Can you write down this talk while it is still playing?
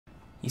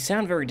You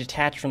sound very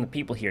detached from the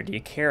people here. Do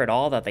you care at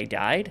all that they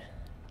died?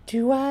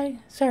 Do I?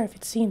 Sorry if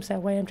it seems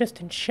that way. I'm just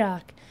in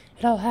shock.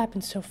 It all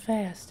happened so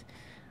fast.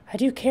 I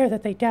do care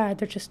that they died.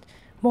 They're just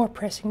more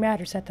pressing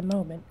matters at the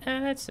moment.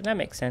 That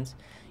makes sense.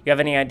 You have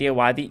any idea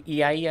why the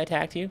EIE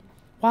attacked you?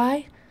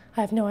 Why?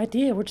 I have no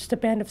idea. We're just a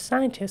band of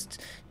scientists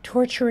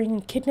torturing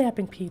and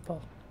kidnapping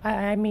people.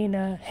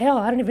 Hell,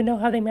 I don't even know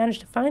how they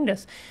managed to find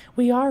us.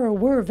 We are or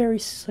were very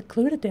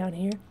secluded down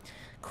here.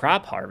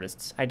 Crop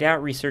harvests. I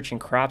doubt researching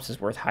crops is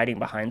worth hiding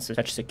behind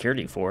such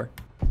security for.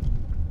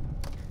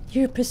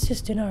 You're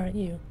persistent, aren't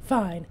you?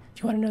 Fine.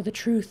 If you want to know the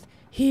truth,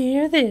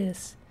 hear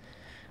this.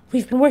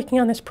 We've been working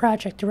on this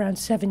project around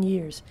 7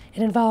 years.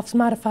 It involves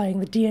modifying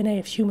the DNA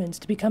of humans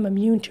to become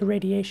immune to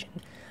radiation.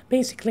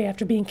 Basically,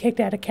 after being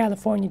kicked out of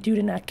California due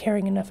to not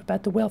caring enough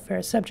about the welfare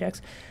of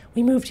subjects,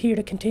 we moved here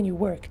to continue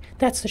work.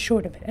 That's the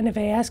short of it, and if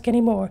they ask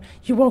any more,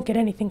 you won't get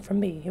anything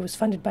from me. It was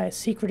funded by a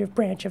secretive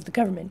branch of the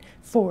government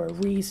for a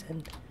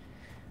reason.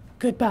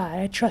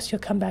 Goodbye. I trust you'll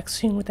come back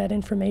soon with that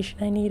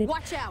information I needed.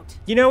 Watch out!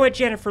 You know what,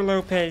 Jennifer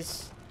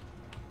Lopez?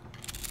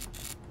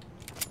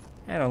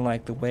 I don't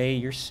like the way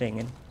you're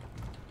singing.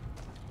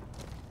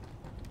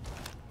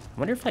 I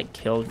wonder if I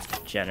killed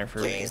Jennifer.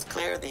 Please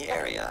clear the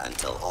area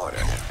until order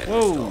has been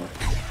Whoa. restored.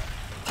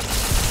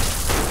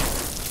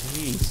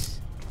 Jeez.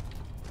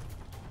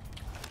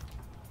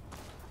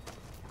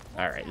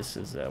 Alright, this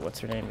is, what's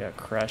her name? Got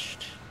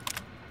crushed.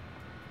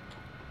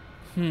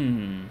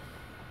 Do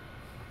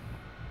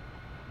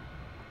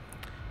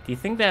you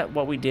think that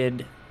what we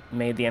did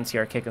made the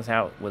NCR kick us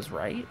out was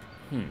right?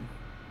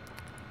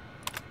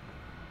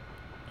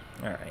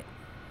 Alright.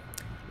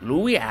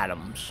 Louis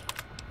Adams.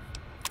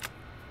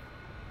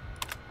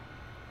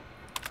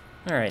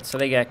 Alright, so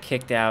they got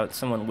kicked out.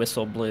 Someone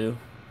whistle blew.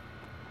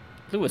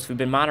 Lewis, we've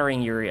been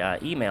monitoring your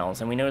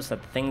emails, and we noticed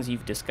that the things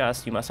you've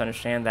discussed, you must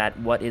understand that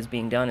what is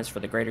being done is for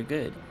the greater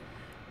good.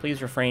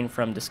 Please refrain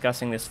from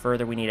discussing this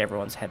further. We need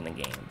everyone's head in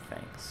the game.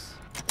 Thanks.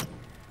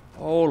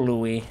 Oh,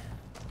 Louis.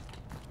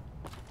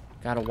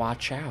 Gotta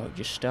watch out.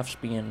 Your stuff's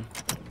being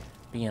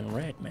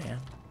read, man.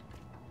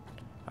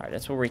 Alright,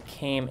 that's where we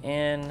came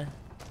in.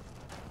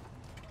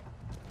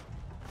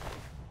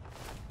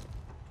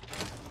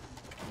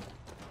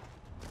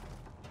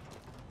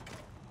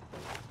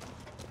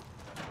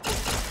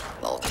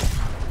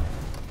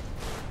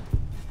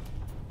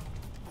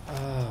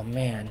 Oh,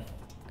 man.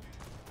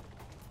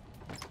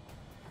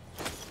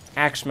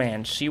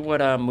 Axeman, see what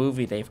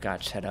movie they've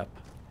got set up.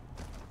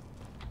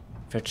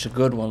 If it's a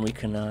good one, we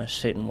can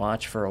sit and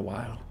watch for a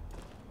while.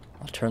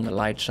 I'll turn the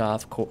lights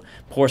off,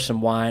 pour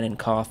some wine and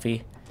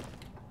coffee.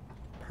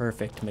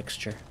 Perfect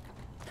mixture.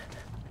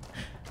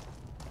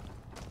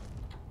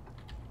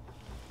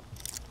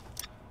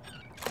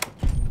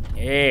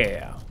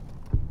 Yeah.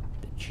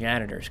 The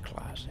janitor's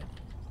closet.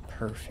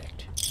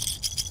 Perfect.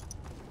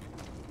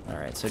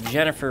 Alright, so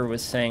Jennifer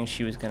was saying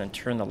she was going to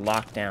turn the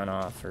lockdown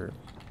off or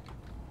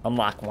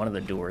unlock one of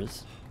the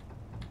doors.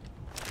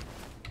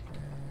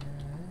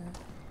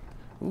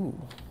 Ooh.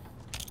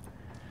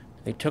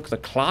 They took the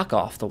clock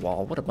off the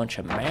wall. What a bunch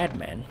of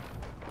madmen.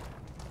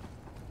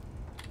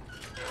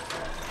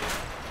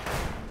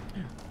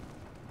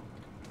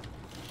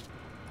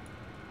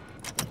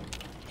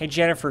 Hey,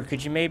 Jennifer,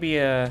 could you maybe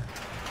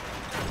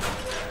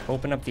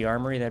open up the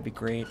armory? That'd be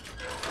great.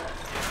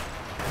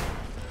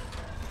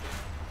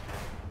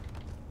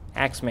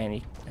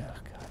 Axeman, oh,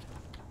 God.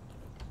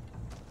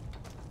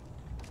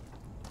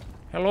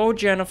 Hello,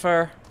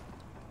 Jennifer.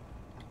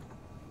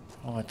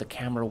 Oh, the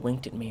camera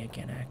winked at me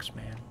again,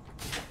 Axeman.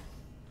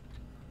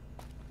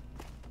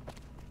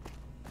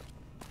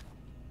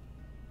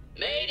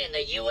 Made in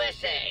the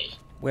USA.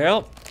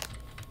 Well,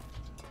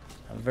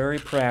 I'm very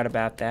proud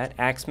about that.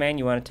 Axeman,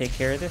 you want to take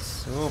care of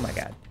this? Oh, my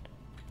God.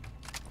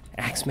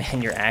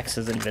 Axeman, your axe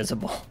is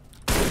invisible.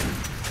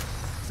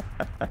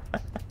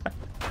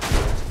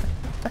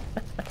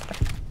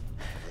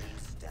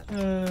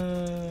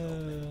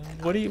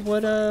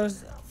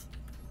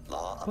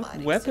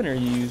 What weapon are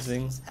you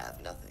using?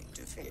 Have nothing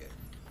to fear.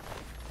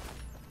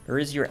 Or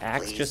is your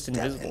axe Please just step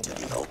invisible? into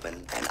the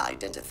open and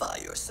identify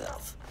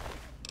yourself.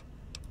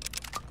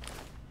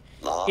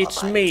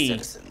 It's me,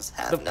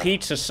 the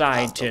pizza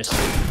scientist.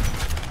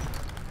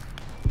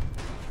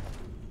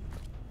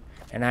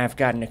 And I've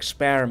got an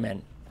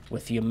experiment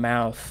with your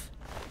mouth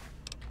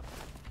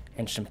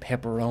and some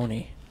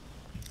pepperoni.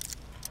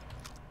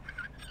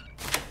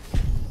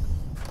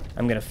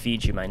 I'm gonna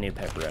feed you my new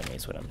pepperoni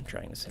is what I'm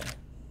trying to say.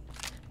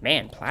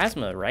 Man,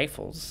 plasma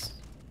rifles.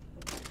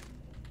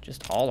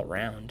 Just all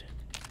around.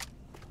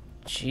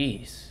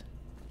 Jeez.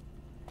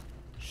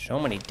 So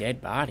many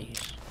dead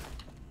bodies.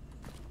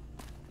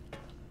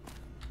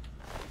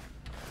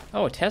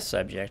 Oh, a test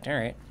subject,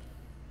 alright.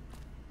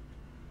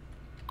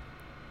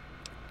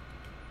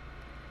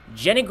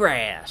 Jenny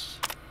Grass.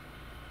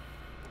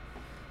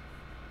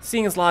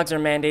 Seeing as logs are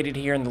mandated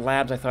here in the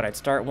labs, I thought I'd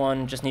start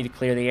one. Just need to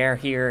clear the air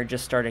here.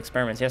 Just started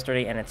experiments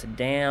yesterday, and it's a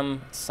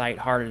damn sight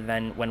harder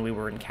than when we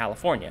were in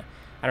California.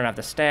 I don't have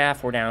the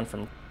staff. We're down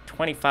from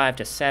 25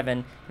 to 7,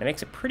 and it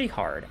makes it pretty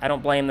hard. I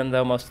don't blame them,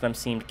 though. Most of them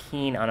seemed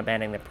keen on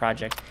abandoning the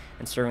project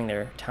and serving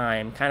their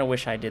time. Kind of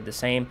wish I did the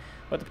same,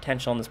 but the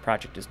potential in this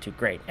project is too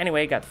great.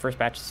 Anyway, got the first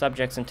batch of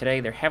subjects, and today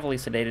they're heavily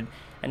sedated,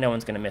 and no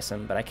one's going to miss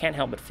them, but I can't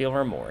help but feel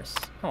remorse.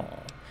 Oh,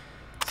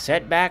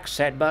 setbacks,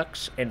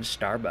 setbucks, and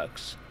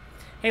Starbucks.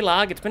 Hey,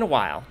 Log, it's been a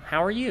while.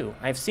 How are you?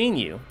 I've seen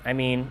you. I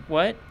mean,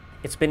 what?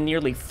 It's been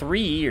nearly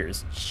 3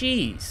 years.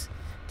 Jeez.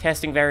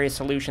 Testing various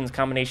solutions,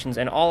 combinations,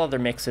 and all other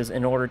mixes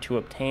in order to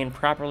obtain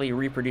properly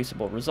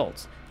reproducible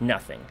results.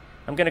 Nothing.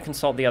 I'm going to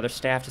consult the other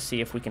staff to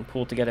see if we can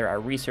pool together our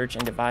research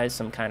and devise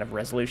some kind of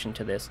resolution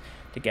to this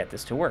to get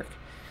this to work.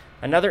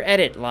 Another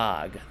edit,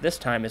 Log. This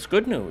time is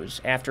good news.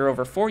 After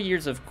over 4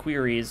 years of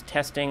queries,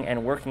 testing,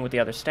 and working with the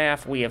other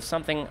staff, we have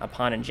something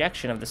upon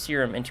injection of the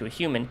serum into a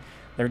human.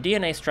 Their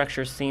DNA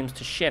structure seems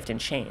to shift and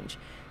change,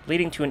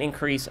 leading to an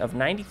increase of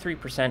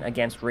 93%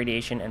 against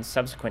radiation and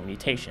subsequent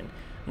mutation.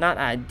 Not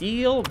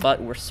ideal,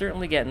 but we're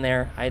certainly getting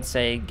there. I'd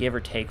say give or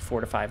take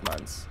 4 to 5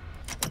 months.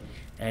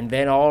 And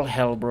then all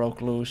hell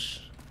broke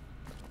loose,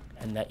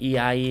 and the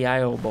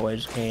EIEIO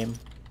boys came.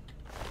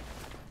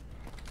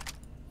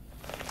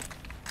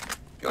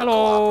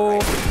 Hello.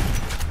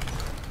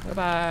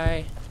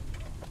 Goodbye.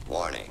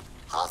 Warning,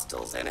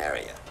 hostiles in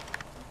area.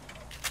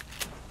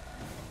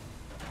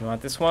 You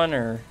want this one,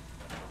 or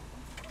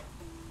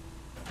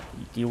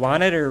do you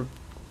want it, or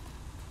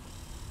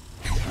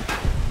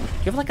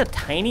you have like a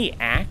tiny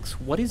axe?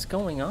 What is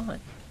going on?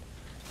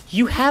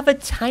 You have a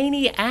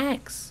tiny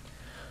axe.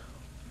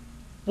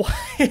 Why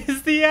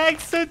is the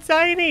axe so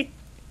tiny?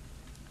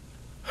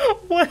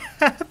 What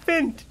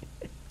happened?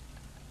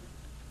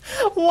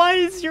 Why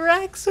is your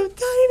axe so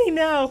tiny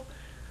now?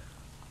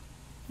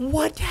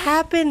 What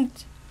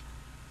happened?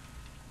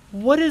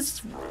 What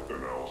is...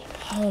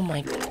 Oh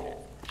my...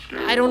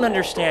 I don't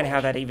understand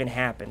how that even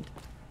happened.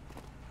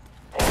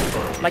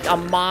 Like, a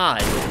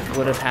mod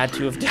would have had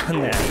to have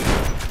done that.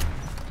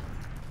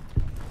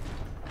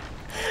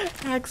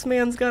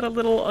 Axeman's got a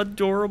little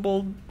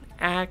adorable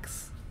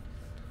axe.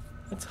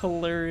 That's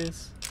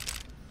hilarious.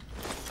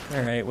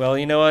 Alright, well,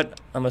 you know what?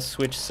 I'm gonna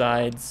switch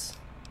sides.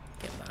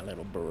 Get my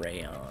little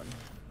beret on.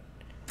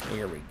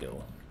 Here we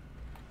go.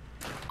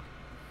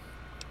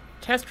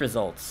 Test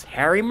results.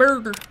 Harry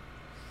murder.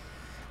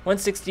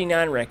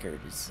 169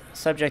 records.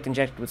 Subject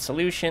injected with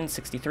solution.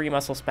 63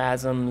 muscle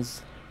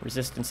spasms.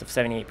 Resistance of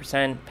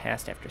 78%.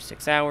 Passed after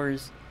 6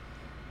 hours.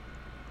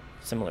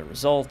 Similar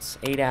results.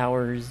 8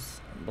 hours.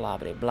 Blah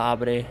blah blah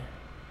blah.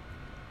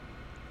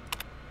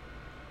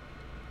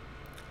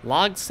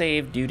 Log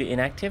saved due to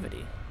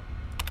inactivity.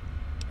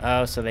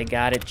 Oh, so they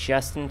got it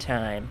just in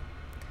time.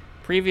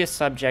 Previous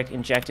subject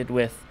injected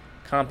with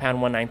compound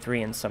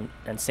 193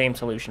 and same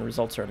solution.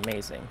 Results are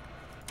amazing.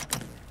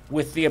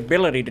 With the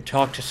ability to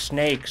talk to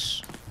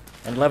snakes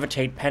and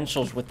levitate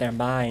pencils with their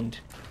mind.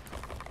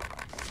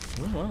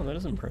 Oh, wow, that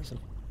is impressive.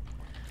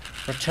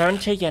 Return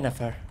to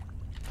Yennefer.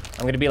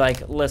 I'm gonna be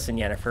like, listen,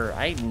 Yennefer,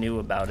 I knew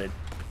about it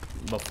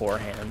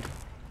beforehand.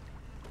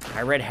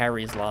 I read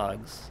Harry's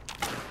logs.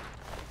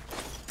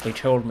 They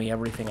told me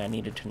everything I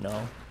needed to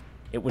know.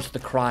 It was the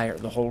crier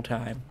the whole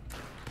time.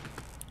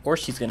 Or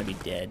she's gonna be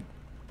dead.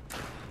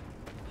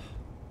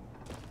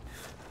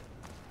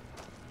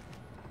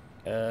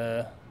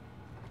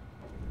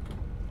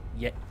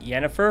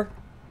 Yennefer?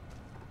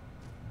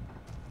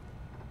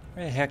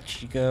 Where the heck did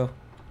she go?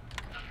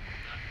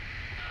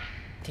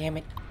 Damn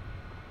it.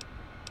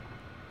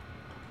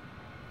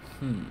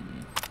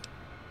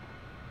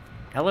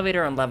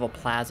 Elevator on level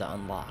plaza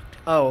unlocked.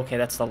 Oh, okay,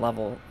 that's the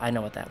level. I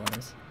know what that one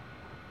is.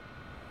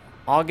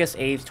 August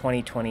 8th,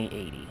 2020,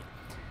 80.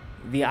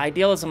 The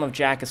idealism of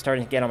Jack is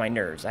starting to get on my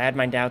nerves. I had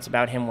my doubts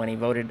about him when he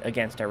voted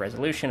against our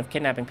resolution of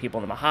kidnapping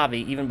people in the Mojave.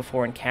 Even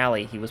before in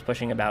Cali, he was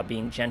pushing about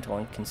being gentle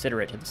and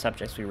considerate to the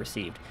subjects we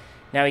received.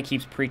 Now he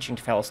keeps preaching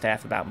to fellow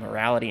staff about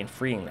morality and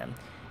freeing them.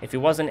 If he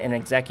wasn't an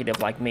executive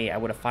like me, I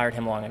would have fired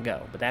him long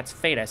ago. But that's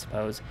fate, I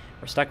suppose.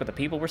 We're stuck with the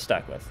people we're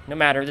stuck with. No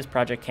matter, this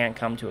project can't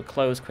come to a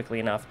close quickly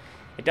enough.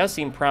 It does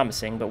seem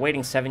promising, but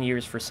waiting 7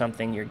 years for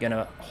something you're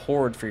gonna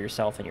hoard for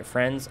yourself and your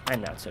friends,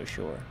 I'm not so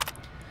sure.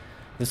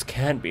 This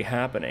can't be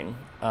happening.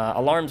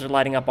 Alarms are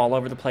lighting up all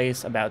over the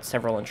place about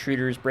several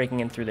intruders breaking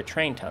in through the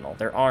train tunnel.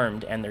 They're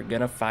armed, and they're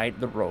gonna fight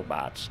the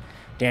robots.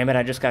 Damn it,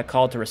 I just got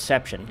called to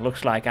reception.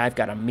 Looks like I've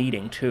got a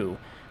meeting, too.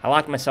 I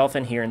locked myself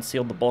in here and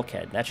sealed the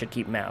bulkhead. That should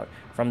keep them out.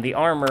 From the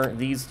armor,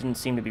 these didn't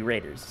seem to be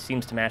raiders.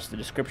 Seems to match the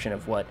description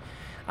of what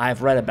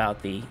I've read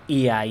about the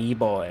EIE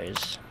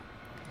boys.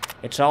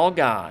 It's all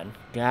gone.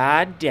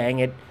 God dang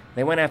it.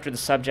 They went after the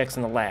subjects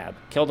in the lab.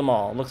 Killed them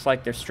all. Looks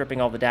like they're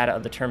stripping all the data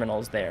of the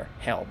terminals there.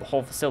 Hell, the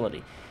whole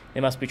facility. They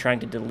must be trying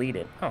to delete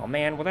it. Oh,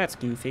 man, well, that's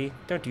goofy.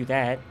 Don't do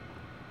that.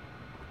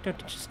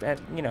 Don't just,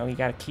 you know, you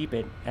gotta keep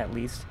it, at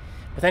least.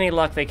 With any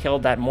luck, they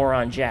killed that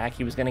moron Jack.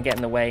 He was gonna get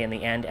in the way in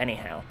the end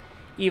anyhow.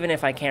 Even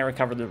if I can't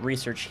recover the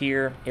research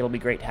here, it'll be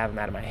great to have him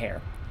out of my hair.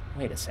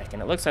 Wait a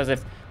second. It looks as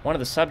if one of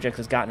the subjects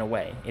has gotten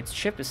away. Its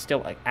chip is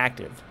still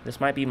active. This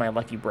might be my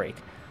lucky break.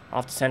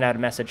 I'll have to send out a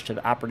message to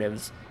the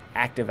operatives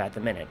active at the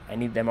minute. I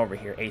need them over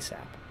here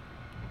ASAP.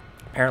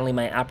 Apparently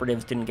my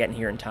operatives didn't get in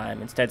here in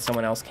time. Instead,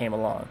 someone else came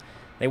along.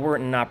 They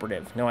weren't an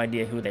operative. No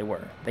idea who they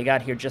were. They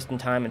got here just in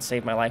time and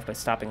saved my life by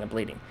stopping the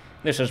bleeding.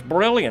 This is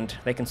brilliant!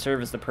 They can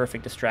serve as the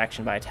perfect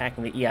distraction by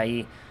attacking the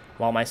EIE,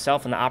 while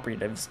myself and the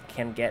operatives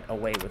can get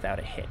away without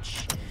a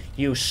hitch.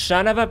 You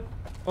son of a...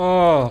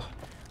 Oh,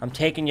 I'm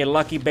taking your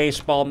lucky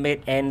baseball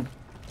mitt and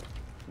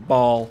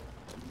ball.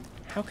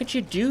 How could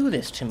you do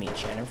this to me,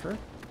 Jennifer?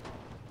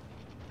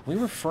 We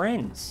were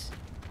friends.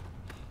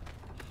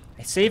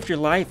 I saved your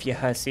life, you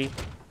hussy.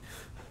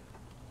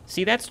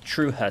 See, that's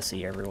true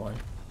hussy, everyone.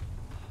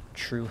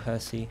 True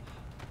hussy.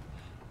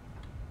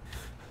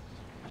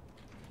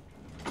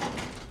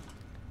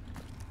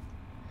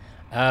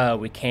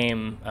 We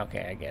came...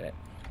 Okay, I get it.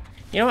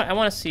 You know what? I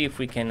want to see if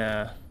we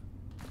can,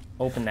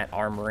 open that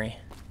armory.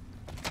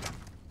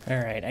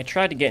 Alright, I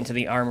tried to get into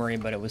the armory,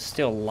 but it was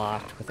still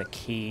locked with a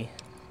key.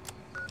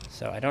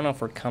 So I don't know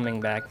if we're coming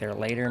back there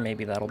later.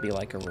 Maybe that'll be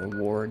like a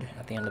reward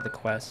at the end of the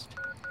quest.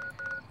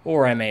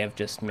 Or I may have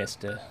just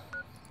missed a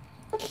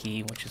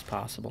key, which is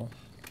possible.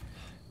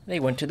 They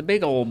went to the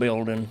big old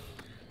building.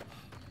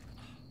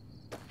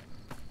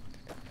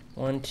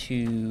 1,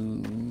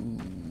 2,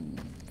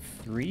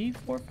 3,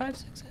 4, 5,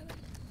 6, 7?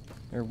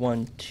 Or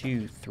 1,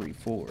 2, 3,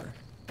 4.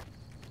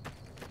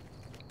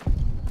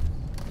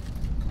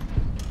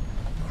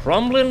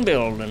 Crumbling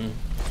building.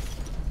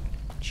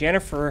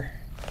 Jennifer.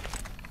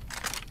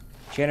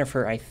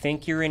 Jennifer, I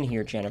think you're in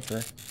here,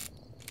 Jennifer.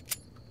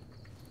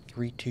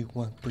 3, 2,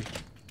 1, breach.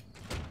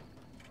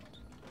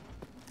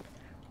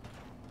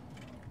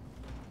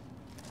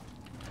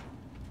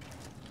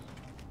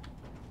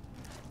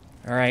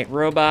 Alright,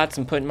 robots,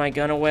 I'm putting my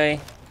gun away.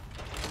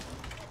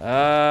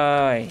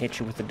 I hit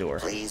you with the door.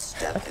 Please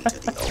step into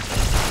the open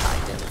and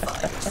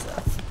identify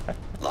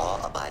yourself.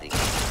 Law-abiding.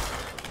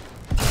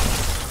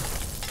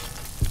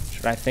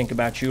 Should I think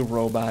about you,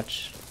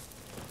 robots?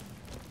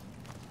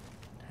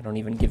 I don't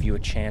even give you a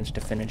chance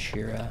to finish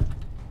your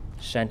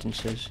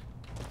sentences.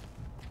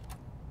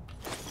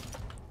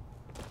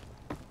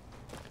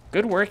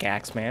 Good work,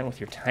 Axeman, with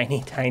your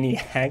tiny, tiny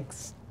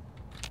axe.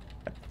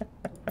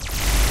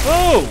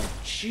 Oh,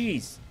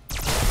 jeez.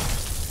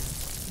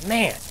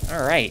 Man,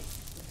 alright.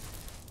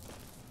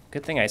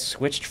 Good thing I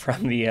switched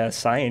from the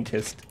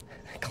scientist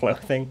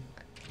clothing.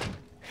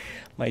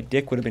 My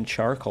dick would have been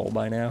charcoal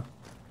by now.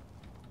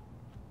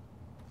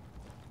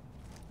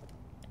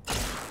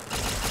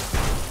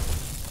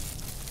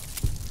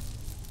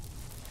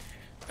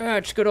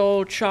 It's good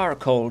old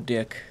charcoal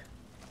dick.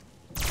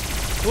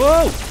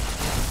 Whoa!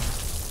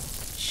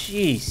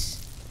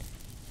 Jeez.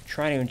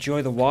 Try to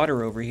enjoy the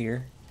water over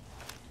here.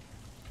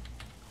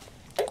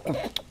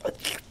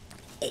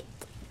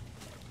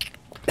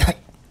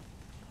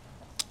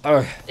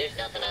 There's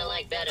nothing I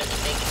like better than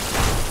making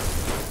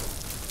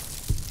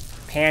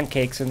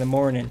pancakes in the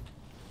morning.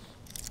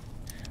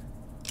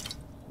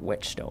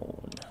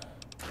 Whetstone.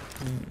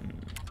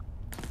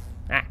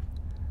 Ah.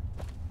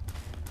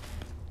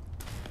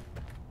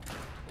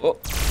 Oh.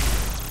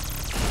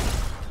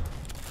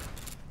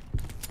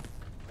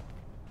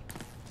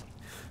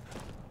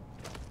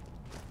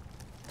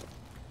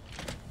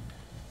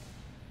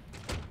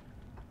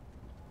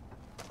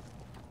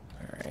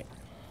 All right.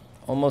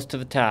 Almost to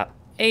the top.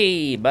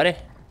 Hey, buddy.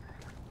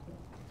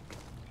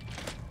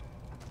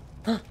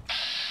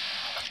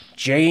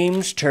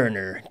 James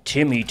Turner,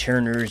 Timmy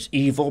Turner's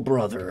evil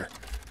brother.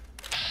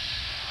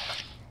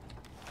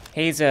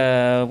 Hey,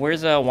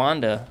 where's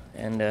Wanda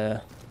and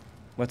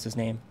what's his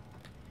name?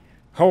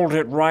 Hold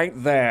it right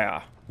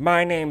there.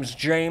 My name's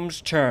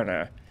James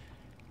Turner.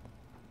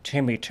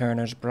 Timmy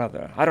Turner's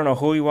brother. I don't know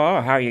who you are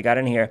or how you got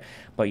in here,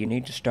 but you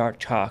need to start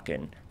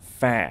talking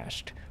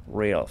fast,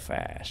 real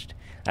fast.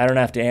 I don't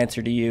have to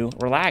answer to you.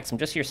 Relax, I'm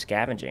just here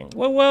scavenging.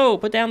 Whoa, whoa,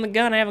 put down the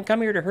gun. I haven't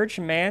come here to hurt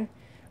you, man.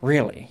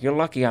 Really, you're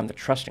lucky I'm the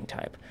trusting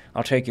type.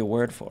 I'll take your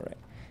word for it.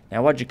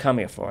 Now, what'd you come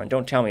here for? And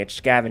don't tell me it's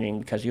scavenging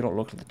because you don't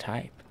look the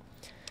type.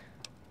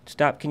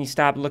 Stop, can you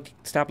stop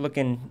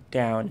looking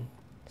down?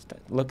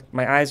 Look,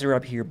 my eyes are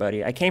up here,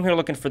 buddy. I came here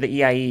looking for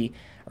the EIE,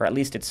 or at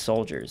least its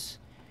soldiers.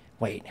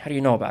 Wait, how do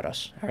you know about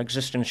us? Our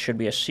existence should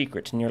be a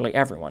secret to nearly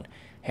everyone.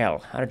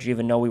 Hell, how did you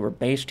even know we were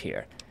based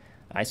here?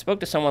 I spoke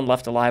to someone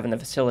left alive in the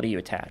facility you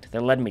attacked. They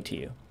led me to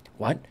you.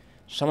 What?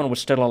 Someone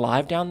was still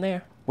alive down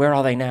there? Where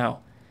are they now?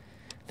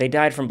 They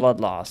died from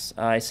blood loss.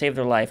 I saved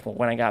their life, but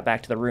when I got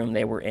back to the room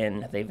they were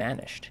in, they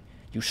vanished.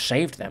 You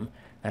saved them?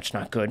 That's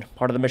not good.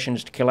 Part of the mission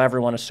is to kill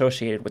everyone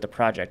associated with the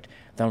project.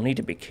 They'll need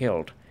to be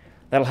killed.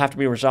 That'll have to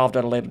be resolved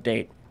at a later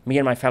date. Me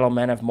and my fellow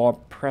men have more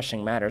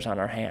pressing matters on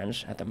our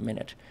hands at the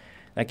minute.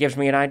 That gives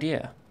me an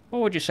idea.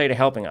 What would you say to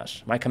helping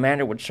us? My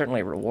commander would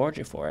certainly reward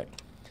you for it.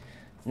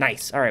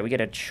 Nice. All right, we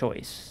get a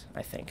choice,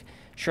 I think.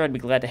 Sure, I'd be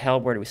glad to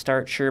help. Where do we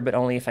start? Sure, but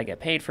only if I get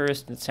paid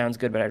first. It sounds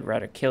good, but I'd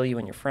rather kill you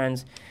and your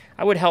friends.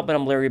 I would help, but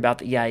I'm leery about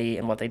the EIE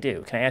and what they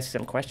do. Can I ask you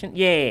some questions?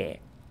 Yeah.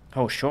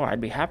 Oh, sure.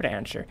 I'd be happy to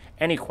answer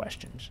any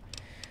questions.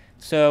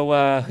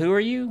 So, who are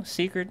you?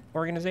 Secret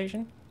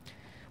organization?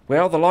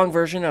 Well, the long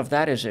version of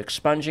that is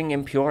expunging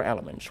impure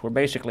elements. We're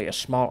basically a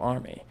small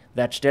army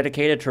that's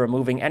dedicated to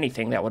removing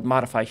anything that would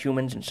modify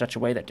humans in such a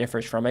way that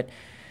differs from it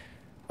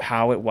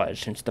how it was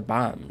since the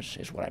bombs,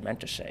 is what I meant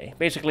to say.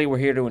 Basically, we're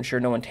here to ensure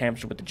no one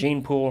tampers with the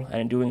gene pool,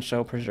 and in doing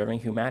so, preserving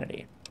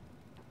humanity.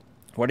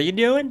 What are you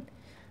doing?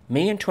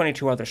 Me and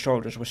 22 other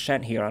soldiers were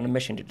sent here on a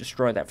mission to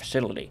destroy that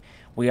facility.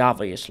 We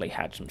obviously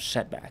had some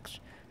setbacks.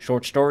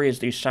 Short story is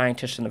these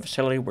scientists in the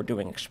facility were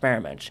doing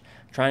experiments,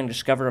 trying to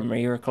discover a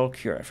miracle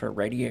cure for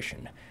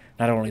radiation.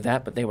 Not only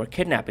that, but they were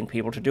kidnapping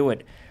people to do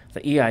it.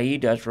 The EIE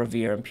does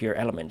revere impure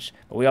elements,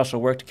 but we also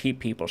work to keep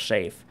people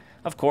safe.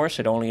 Of course,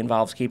 it only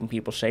involves keeping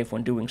people safe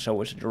when doing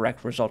so is a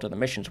direct result of the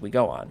missions we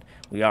go on.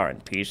 We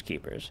aren't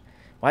peacekeepers.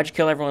 Why'd you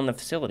kill everyone in the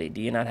facility?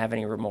 Do you not have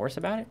any remorse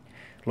about it?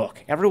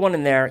 Look, everyone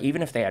in there,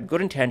 even if they had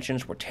good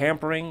intentions, were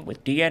tampering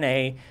with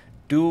DNA.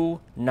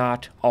 Do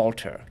not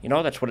alter. You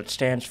know, that's what it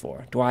stands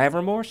for. Do I have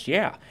remorse?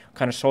 Yeah. What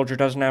kind of soldier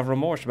doesn't have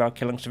remorse about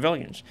killing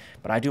civilians?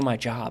 But I do my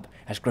job,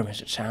 as grim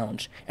as it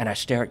sounds, and I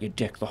stare at your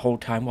dick the whole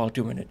time while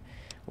doing it.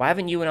 Why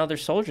haven't you and other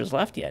soldiers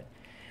left yet?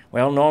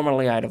 Well,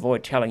 normally I'd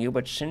avoid telling you,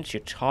 but since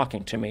you're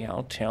talking to me,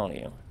 I'll tell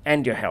you.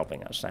 And you're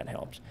helping us, that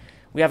helps.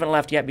 We haven't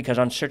left yet because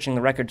on searching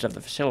the records of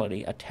the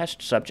facility, a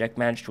test subject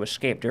managed to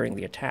escape during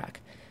the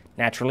attack.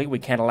 Naturally, we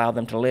can't allow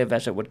them to live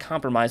as it would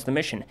compromise the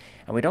mission,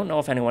 and we don't know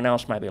if anyone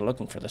else might be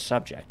looking for the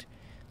subject.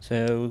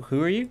 So,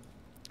 who are you?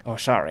 Oh,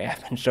 sorry,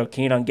 I've been so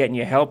keen on getting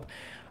you help,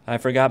 I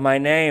forgot my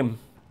name.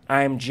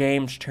 I'm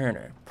James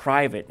Turner,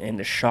 private in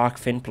the Shark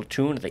Fin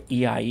platoon of the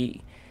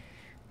EIE.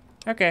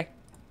 Okay.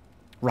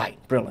 Right,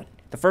 brilliant.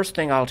 The first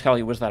thing I'll tell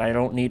you is that I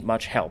don't need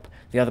much help.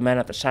 The other men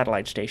at the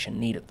satellite station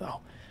need it,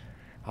 though.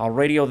 I'll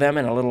radio them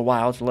in a little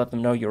while to let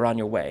them know you're on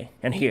your way.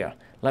 And here,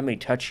 let me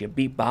touch your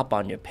beep-bop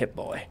on your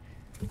Pip-Boy.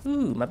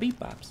 Ooh, my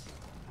beep-bops.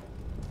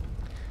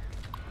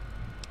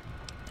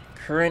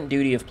 Current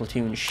duty of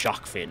platoon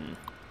Shockfin.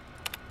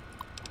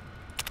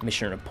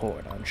 Mission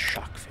report on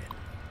Shockfin.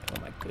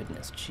 Oh my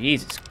goodness,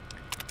 Jesus.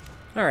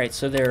 Alright,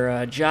 so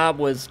their job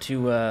was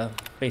to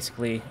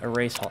basically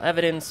erase all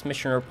evidence.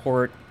 Mission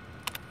report.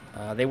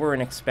 They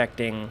weren't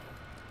expecting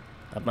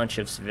a bunch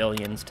of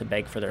civilians to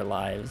beg for their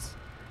lives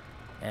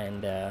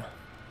and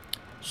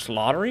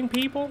slaughtering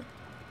people.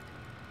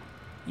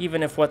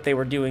 Even if what they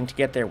were doing to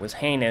get there was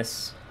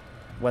heinous,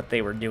 what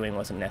they were doing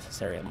wasn't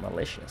necessarily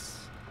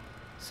malicious.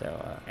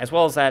 So, as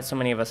well as that, so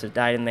many of us have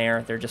died in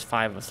there. There are just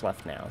 5 of us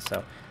left now.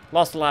 So,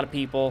 lost a lot of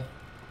people.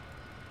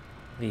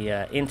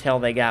 The intel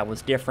they got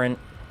was different,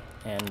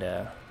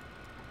 and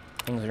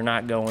things are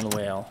not going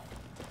well.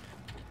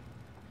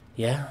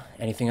 Yeah?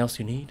 Anything else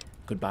you need?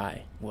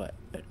 Goodbye. What?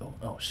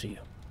 Oh, see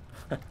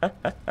you.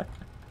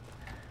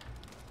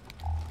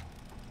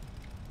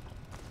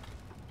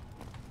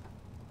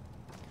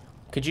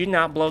 Could you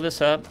not blow this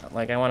up?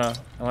 Like, I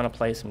wanna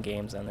play some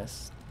games on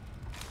this.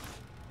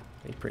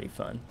 It'd be pretty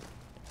fun.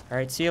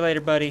 Alright, see you later,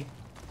 buddy.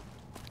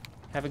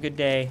 Have a good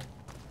day.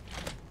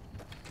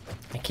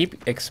 I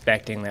keep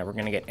expecting that we're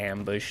gonna get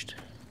ambushed.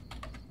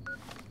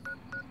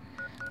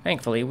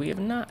 Thankfully, we have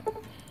not.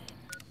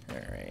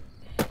 Alright.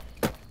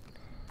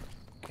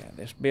 Got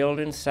this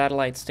building,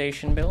 satellite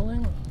station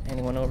building.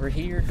 Anyone over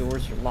here?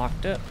 Doors are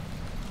locked up.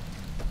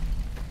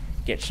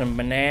 Get some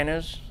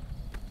bananas.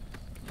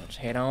 Let's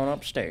head on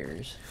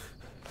upstairs.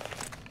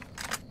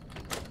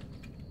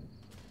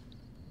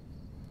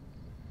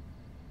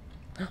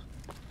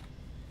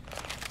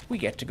 We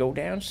get to go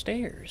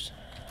downstairs.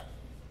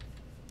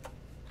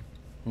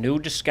 New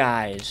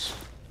disguise.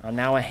 I'm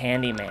now a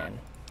handyman.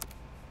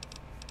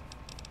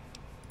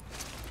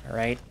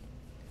 Alright?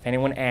 If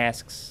anyone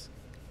asks,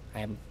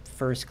 I am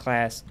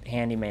first-class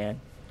handyman.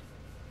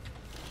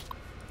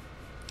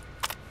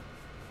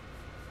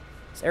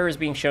 This error is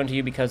being shown to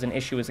you because an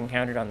issue is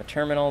encountered on the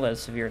terminal that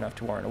is severe enough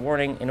to warrant a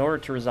warning. In order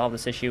to resolve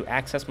this issue,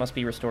 access must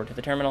be restored to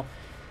the terminal.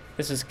 If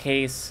this is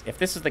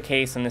the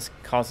case and this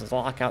causes a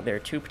lockout, there are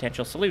 2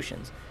 potential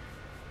solutions.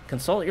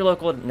 Consult your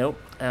local... Nope.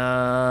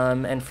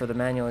 And for the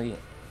manually...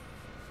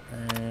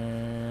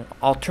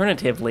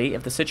 alternatively,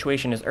 if the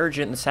situation is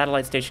urgent, the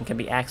satellite station can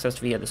be accessed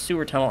via the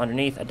sewer tunnel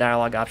underneath. A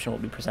dialogue option will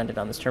be presented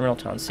on this terminal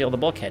to unseal the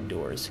bulkhead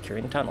doors,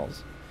 securing the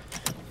tunnels.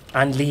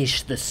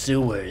 Unleash the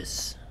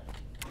sewers.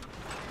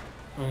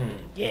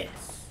 Yes.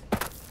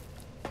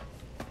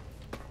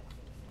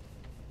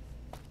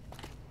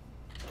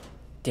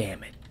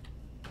 Damn it.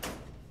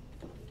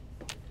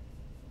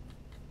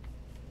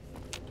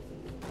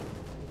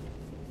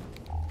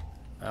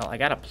 Well, I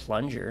got a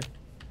plunger.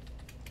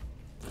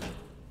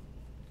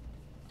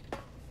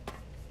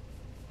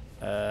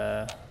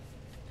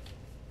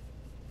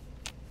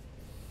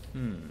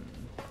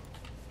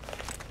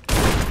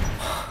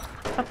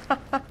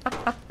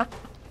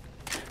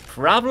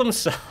 Problem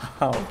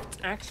solved.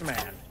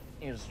 Axeman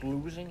is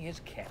losing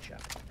his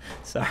ketchup.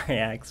 Sorry,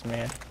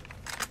 Axeman.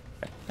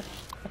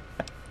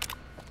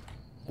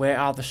 Where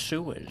are the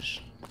sewers?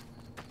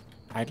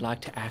 I'd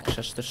like to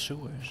access the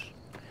sewers.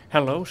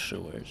 Hello,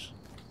 sewers.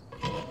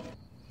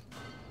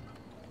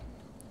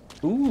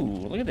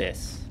 Ooh, look at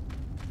this.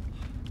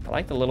 I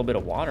like the little bit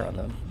of water on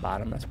the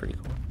bottom. That's pretty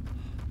cool.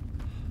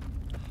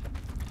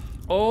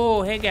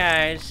 Oh, hey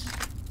guys.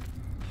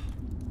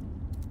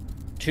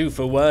 2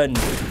 for 1.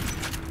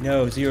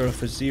 No, 0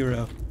 for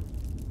 0.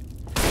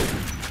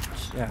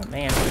 Oh,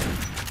 man.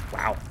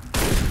 Wow.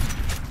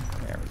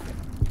 There we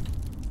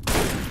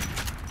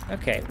go.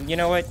 Okay, you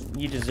know what?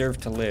 You deserve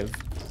to live.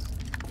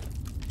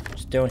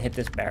 Just don't hit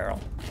this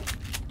barrel.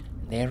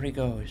 There he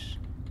goes.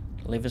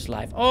 Live his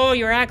life. Oh,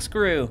 your axe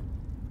grew.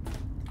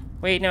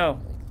 Wait,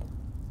 no.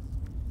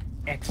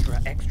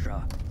 Extra,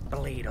 extra.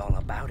 Bleed all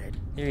about it.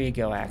 There you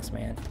go,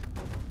 Axeman.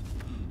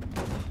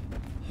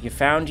 You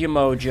found your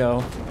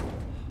mojo.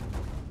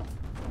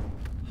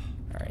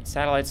 Alright,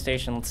 satellite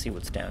station. Let's see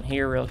what's down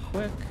here real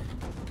quick.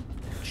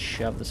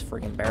 Shove this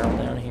friggin' barrel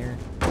down here.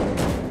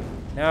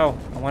 No,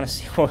 I want to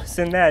see what's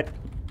in that.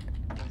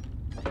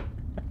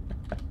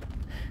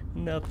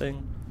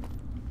 Nothing.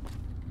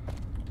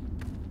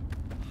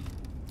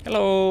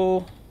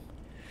 Hello.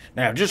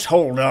 Now, just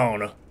hold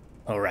on.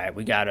 Alright,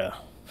 we got a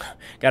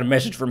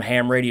message from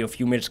ham radio a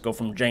few minutes ago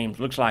from James.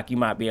 Looks like you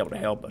might be able to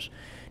help us.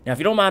 Now, if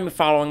you don't mind me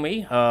following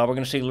me, we're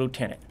going to see the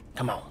lieutenant.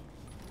 Come on.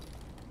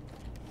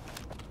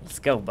 Let's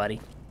go, buddy.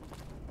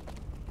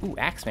 Ooh,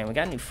 Axeman, we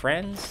got new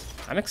friends.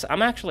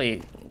 I'm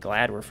actually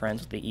glad we're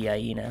friends with the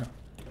EIE now.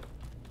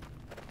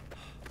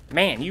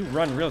 Man, you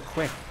run real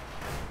quick.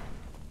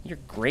 You're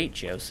great,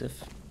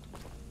 Joseph.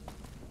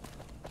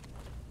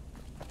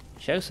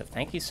 Joseph,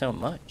 thank you so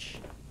much.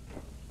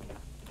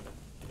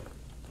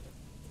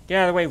 Get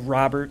out of the way,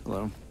 Robert.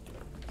 Hello.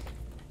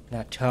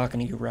 Not talking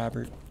to you,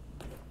 Robert.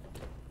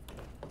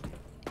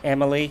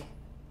 Emily.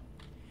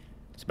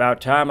 It's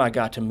about time I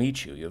got to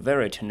meet you. You're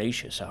very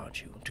tenacious,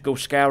 aren't you? To go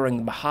scouring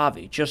the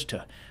Mojave just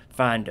to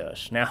find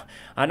us. Now,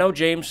 I know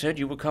James said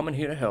you were coming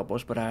here to help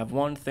us, but I have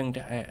one thing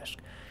to ask.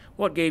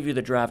 What gave you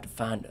the drive to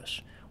find us?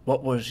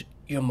 What was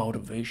your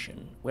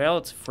motivation? Well,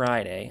 it's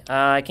Friday.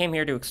 I came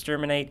here to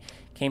exterminate,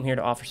 came here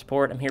to offer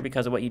support. I'm here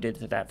because of what you did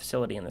to that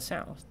facility in the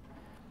south.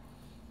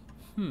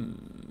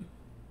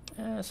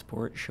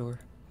 Support, sure.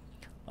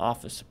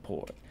 Office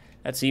support.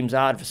 That seems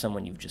odd for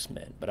someone you've just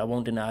met, but I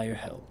won't deny your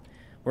help.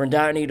 We're in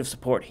dire need of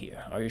support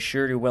here. Are you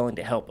sure you're willing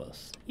to help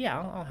us? Yeah,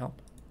 I'll help.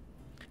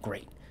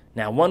 Great.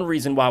 Now, one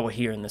reason why we're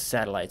here in this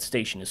satellite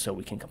station is so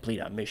we can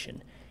complete our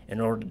mission. In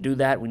order to do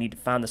that, we need to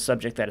find the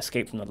subject that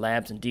escaped from the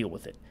labs and deal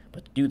with it.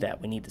 But to do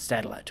that, we need the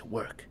satellite to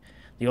work.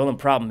 The only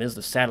problem is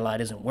the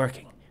satellite isn't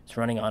working. It's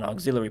running on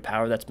auxiliary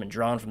power that's been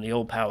drawn from the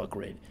old power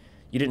grid.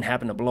 You didn't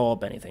happen to blow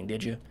up anything,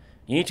 did you?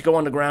 You need to go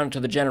underground to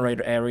the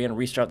generator area and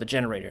restart the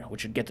generator,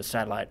 which should get the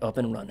satellite up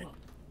and running.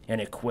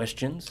 Any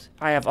questions?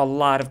 I have a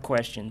lot of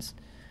questions.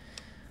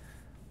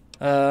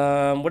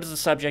 What is the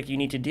subject you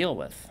need to deal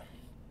with?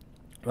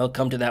 Well,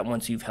 come to that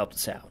once you've helped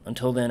us out.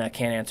 Until then, I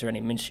can't answer any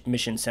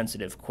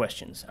mission-sensitive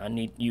questions. I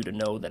need you to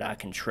know that I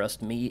can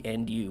trust me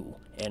and you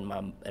and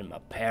my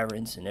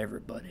parents and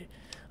everybody.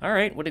 All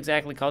right, what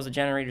exactly caused the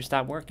generator to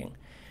stop working?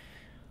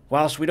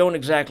 Whilst we don't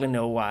exactly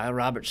know why,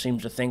 Robert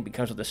seems to think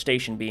because of the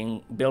station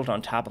being built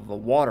on top of a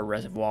water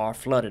reservoir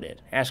flooded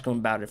it. Ask him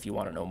about it if you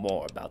want to know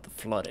more about the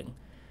flooding.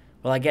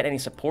 Will I get any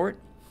support?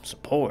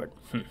 Support?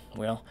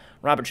 Well,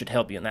 Robert should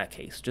help you in that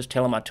case. Just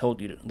tell him I told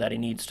you that he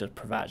needs to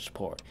provide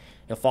support.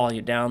 He'll follow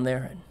you down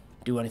there and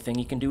do anything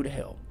he can do to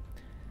help.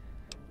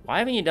 Why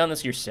haven't you done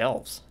this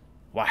yourselves?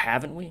 Why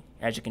haven't we?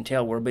 As you can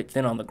tell, we're a bit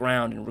thin on the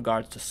ground in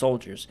regards to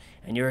soldiers,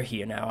 and you're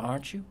here now,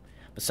 aren't you?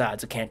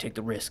 Besides, I can't take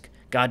the risk.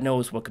 God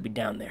knows what could be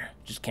down there.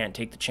 Just can't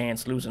take the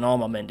chance losing all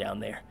my men down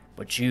there.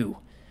 But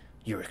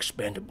you're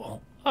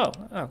expendable. Oh,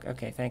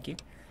 okay, thank you.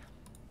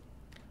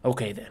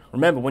 Okay then.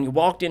 Remember, when you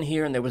walked in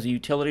here and there was a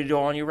utility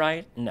door on your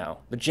right? No,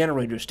 the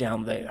generator's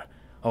down there.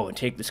 Oh, and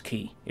take this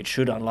key. It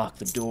should unlock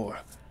the door.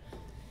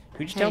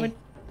 Who'd you tell me?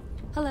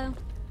 Hello.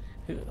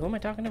 Who am I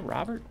talking to?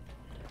 Robert?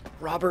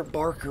 Robert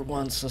Barker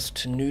wants us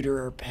to neuter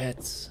our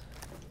pets.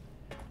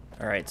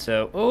 Alright,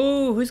 so...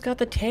 Oh, who's got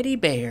the teddy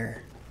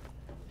bear?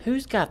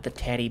 Who's got the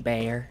teddy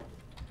bear?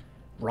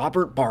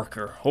 Robert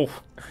Barker.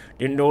 Oh,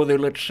 didn't know they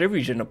let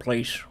civvies in the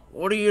place.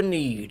 What do you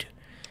need?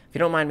 If you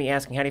don't mind me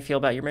asking, how do you feel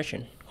about your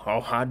mission?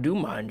 Oh, I do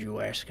mind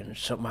you asking.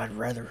 It's something I'd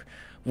rather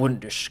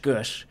wouldn't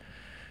discuss.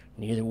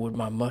 Neither would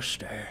my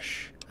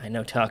mustache. I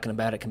know talking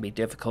about it can be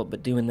difficult,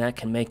 but doing that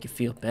can make you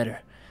feel better.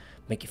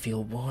 Make you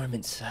feel warm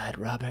inside,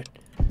 Robert.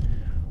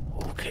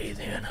 Okay,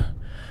 then.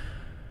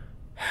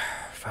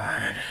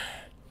 Fine.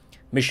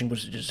 Mission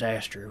was a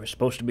disaster. It was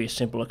supposed to be a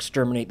simple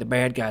exterminate the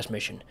bad guys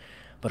mission,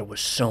 but it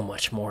was so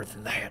much more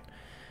than that.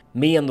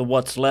 Me and the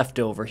what's left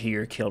over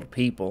here killed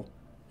people.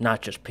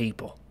 Not just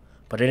people,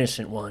 but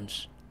innocent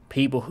ones.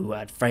 People who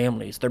had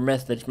families. Their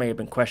methods may have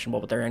been questionable,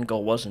 but their end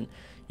goal wasn't.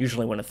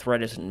 Usually when a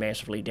threat isn't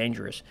massively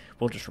dangerous,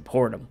 we'll just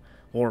report them.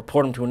 We'll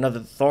report them to another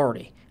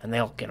authority, and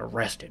they'll get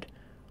arrested.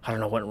 I don't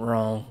know what went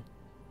wrong.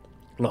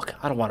 Look,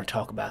 I don't want to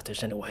talk about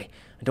this anyway.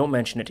 And don't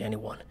mention it to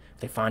anyone.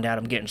 If they find out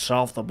I'm getting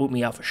soft, they'll boot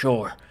me off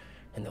ashore.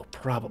 And they'll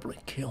probably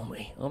kill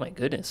me. Oh my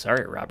goodness,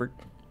 sorry, Robert.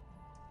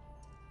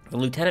 The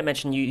lieutenant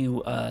mentioned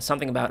you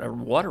something about a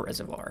water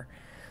reservoir.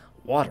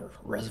 Water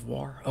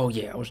reservoir? Oh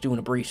yeah, I was doing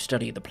a brief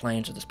study of the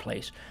plans of this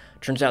place.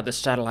 Turns out this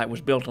satellite was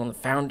built on the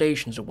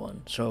foundations of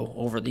one, so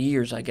over the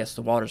years I guess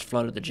the water's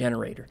flooded the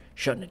generator,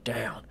 shutting it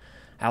down.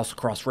 I also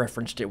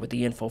cross-referenced it with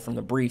the info from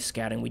the brief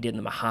scouting we did in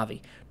the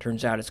Mojave.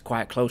 Turns out it's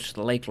quite close to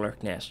the lake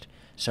lurk nest,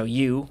 so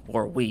you,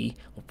 or we,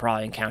 will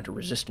probably encounter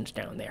resistance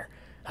down there.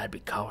 I'd be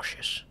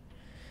cautious.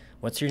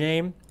 What's your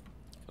name?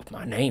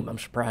 My name? I'm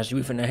surprised you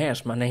even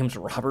asked. My name's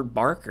Robert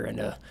Barker,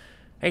 and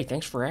hey,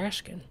 thanks for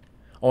asking.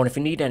 Oh, and if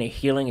you need any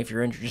healing, if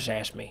you're injured, just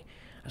ask me.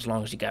 As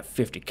long as you got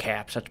 50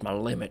 caps, that's my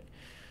limit.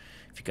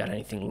 If you got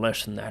anything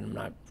less than that, I'm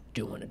not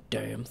doing a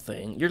damn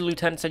thing. Your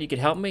lieutenant said you could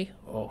help me?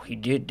 Oh, he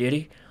did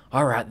he?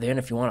 All right, then,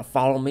 if you want to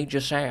follow me,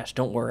 just ask.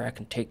 Don't worry, I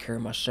can take care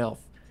of myself.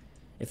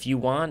 If you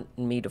want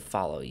me to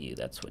follow you,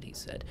 that's what he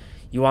said.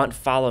 You want to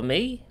follow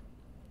me?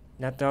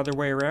 Not the other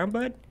way around,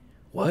 bud?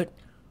 What?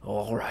 Oh,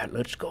 all right,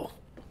 let's go.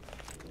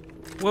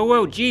 Whoa,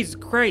 whoa, Jesus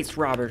Christ,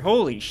 Robert.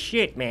 Holy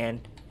shit,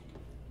 man.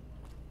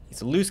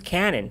 He's a loose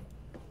cannon.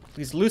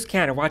 He's a loose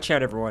cannon. Watch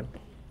out, everyone.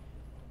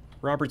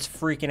 Robert's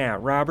freaking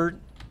out. Robert,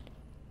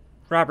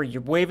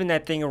 you're waving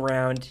that thing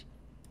around.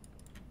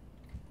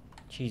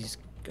 Jesus.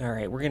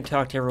 Alright, we're going to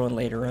talk to everyone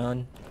later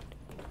on.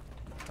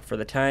 For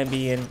the time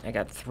being, I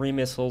got 3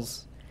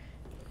 missiles.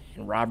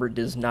 And Robert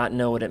does not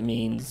know what it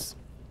means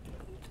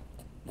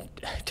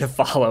to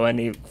follow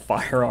any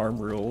firearm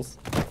rules.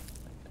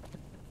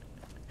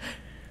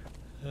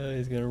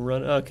 He's going to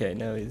run. Okay,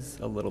 now he's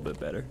a little bit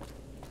better.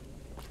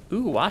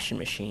 Ooh, washing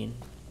machine.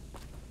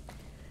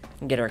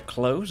 Can get our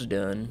clothes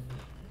done.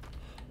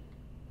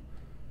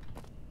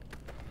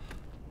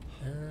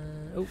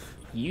 Oh,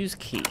 use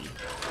key.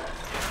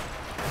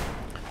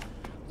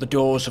 The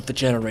doors of the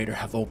generator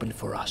have opened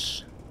for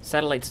us.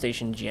 Satellite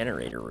station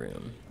generator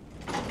room.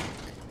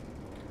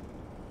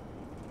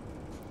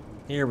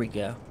 Here we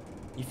go.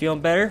 You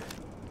feeling better?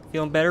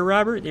 Feeling better,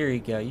 Robert? There you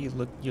go.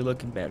 You're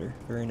looking better.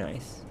 Very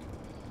nice.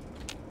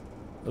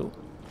 Oh,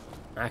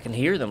 I can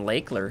hear them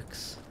lake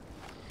lurks.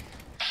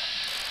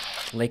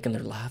 Laking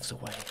their lives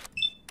away.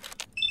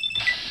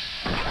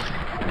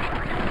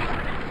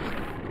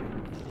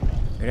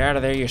 Get out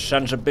of there, you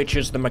sons of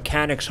bitches. The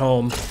mechanic's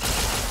home.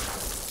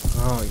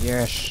 Oh,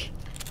 yes.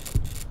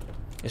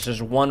 This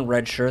is one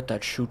red shirt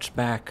that shoots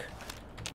back.